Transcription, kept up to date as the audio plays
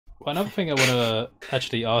Well, another thing I want to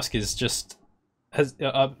actually ask is just, I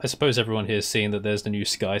suppose everyone here has seen that there's the new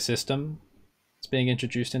sky system that's being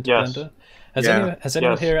introduced into Yes, Blender. Has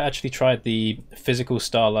anyone yes. here actually tried the physical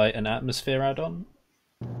starlight and atmosphere add-on?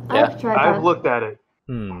 Yeah. I've tried I've that. looked at it.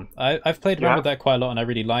 I've played around Yeah. with that quite a lot and I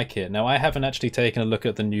really like it. Now, I haven't actually taken a look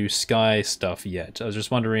at the new sky stuff yet. I was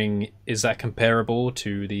just wondering, is that comparable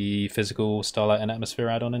to the physical starlight and atmosphere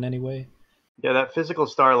add-on in any way? Yeah, that physical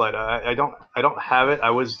starlight. I don't have it.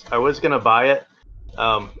 I was gonna buy it,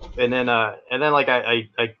 and then like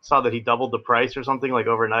I saw that he doubled the price or something like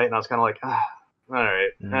overnight, and I was kind of like, all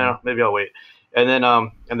right, Mm. maybe I'll wait. And then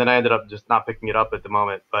I ended up just not picking it up at the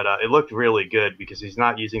moment. But it looked really good because he's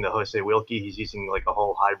not using the Jose Wilkie. He's using like a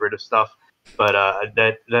whole hybrid of stuff. But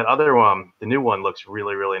that other one, the new one, looks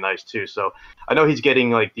really really nice too. So I know he's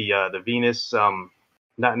getting like the Venus.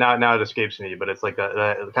 Now it escapes me, but it's like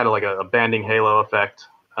a kind of like a banding halo effect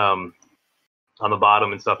on the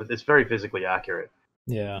bottom and stuff. It's very physically accurate.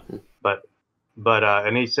 Yeah. But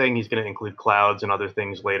and he's saying he's going to include clouds and other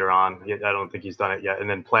things later on. I don't think he's done it yet. And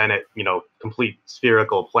then planet, complete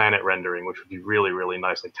spherical planet rendering, which would be really really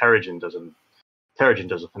nice. Like Terrigen does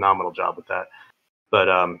a phenomenal job with that. But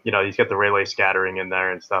he's got the Rayleigh scattering in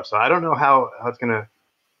there and stuff. So I don't know how it's gonna.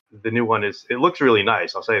 The new one is. It looks really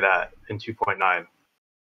nice. I'll say that in 2.9.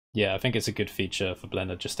 Yeah, I think it's a good feature for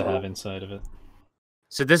Blender just to have inside of it.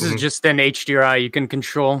 So this is just an HDRI you can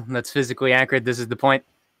control that's physically accurate. This is the point.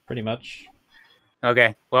 Pretty much.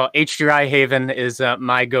 Okay. Well, HDRI Haven is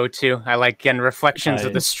my go-to. I like getting reflections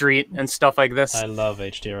of the street and stuff like this. I love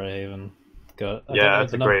HDRI Haven. I Yeah,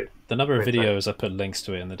 that's the number of great videos I put links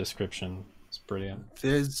to it in the description. It's brilliant.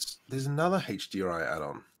 There's another HDRI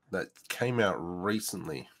add-on that came out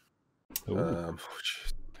recently.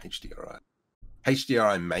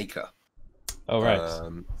 HDRI Maker. Oh right.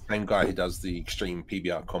 Same guy who does the extreme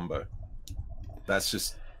PBR combo. That's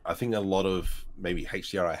just, I think, a lot of maybe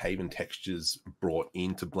HDRI Haven textures brought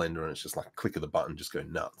into Blender, and it's just like click of the button, just go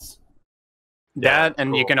nuts. That,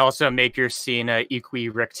 and you can also make your scene a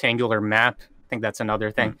equi-rectangular map. I think that's another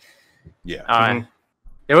thing. Yeah.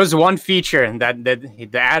 There was one feature that the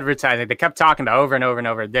advertising they kept talking about over and over and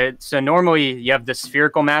over. So normally you have the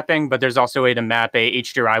spherical mapping, but there's also a way to map a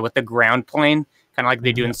HDRI with the ground plane, kind of like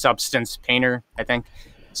they do in Substance Painter, I think.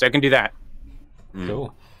 So I can do that.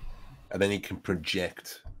 Cool. And then you can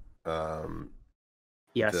project.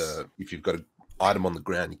 Yes. If you've got an item on the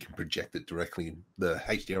ground, you can project it directly, the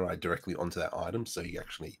HDRI directly onto that item, so you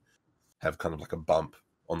actually have kind of like a bump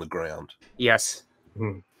on the ground. Yes.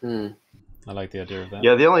 I like the idea of that.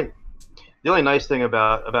 Yeah, the only nice thing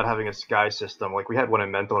about having a sky system, like we had one in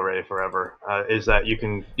Mental Array forever, is that you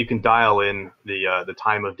can dial in the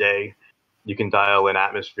time of day, you can dial in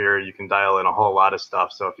atmosphere, you can dial in a whole lot of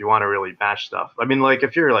stuff. So if you want to really match stuff, I mean, like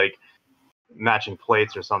if you're like matching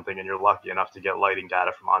plates or something and you're lucky enough to get lighting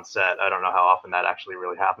data from on set, I don't know how often that actually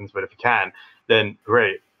really happens, but if you can, then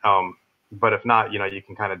great. But if not, you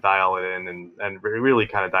can kind of dial it in and really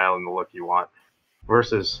kind of dial in the look you want,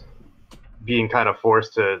 versus being kind of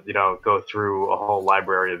forced to go through a whole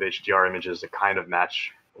library of HDR images to kind of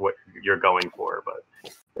match what you're going for. But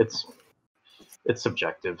it's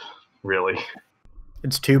subjective, really.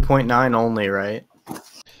 It's 2.9 only, right?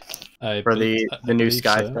 For the new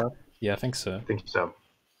Sky so. stuff? Yeah, I think so. I think so.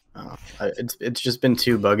 Oh, it's just been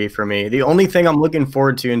too buggy for me. The only thing I'm looking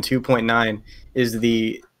forward to in 2.9 is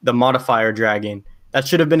the modifier dragging. That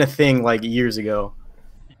should have been a thing like years ago.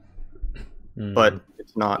 But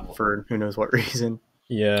it's not for who knows what reason.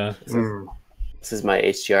 Yeah. This is my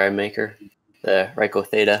HDRI maker, the Ryko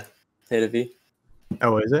Theta V.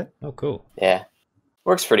 Oh, is it? Oh, cool. Yeah,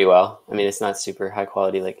 works pretty well. I mean, it's not super high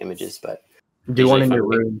quality like images, but Do one in your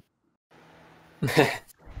room.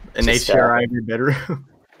 An HDRI in your bedroom.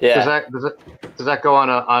 Yeah. Does that go on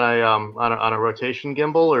a rotation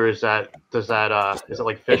gimbal, or is it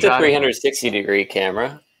like It's a fisheye? 360-degree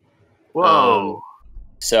camera. Whoa.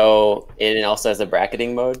 So it also has a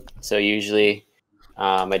bracketing mode. So usually,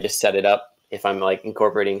 I just set it up if I'm like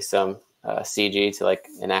incorporating some CG to like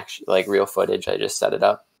an actual like real footage. I just set it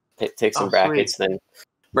up, take some brackets, then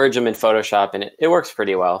merge them in Photoshop, and it works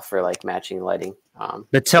pretty well for like matching lighting.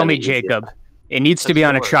 But tell me, Jacob, it needs to be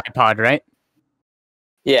on a tripod, right?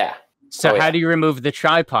 Yeah. So how do you remove the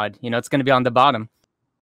tripod? It's going to be on the bottom.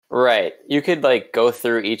 Right. You could like go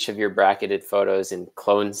through each of your bracketed photos and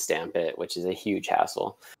clone stamp it, which is a huge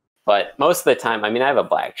hassle. But most of the time, I mean, I have a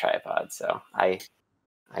black tripod, so I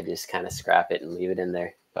just kind of scrap it and leave it in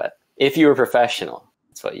there. But if you were professional,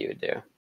 that's what you would do.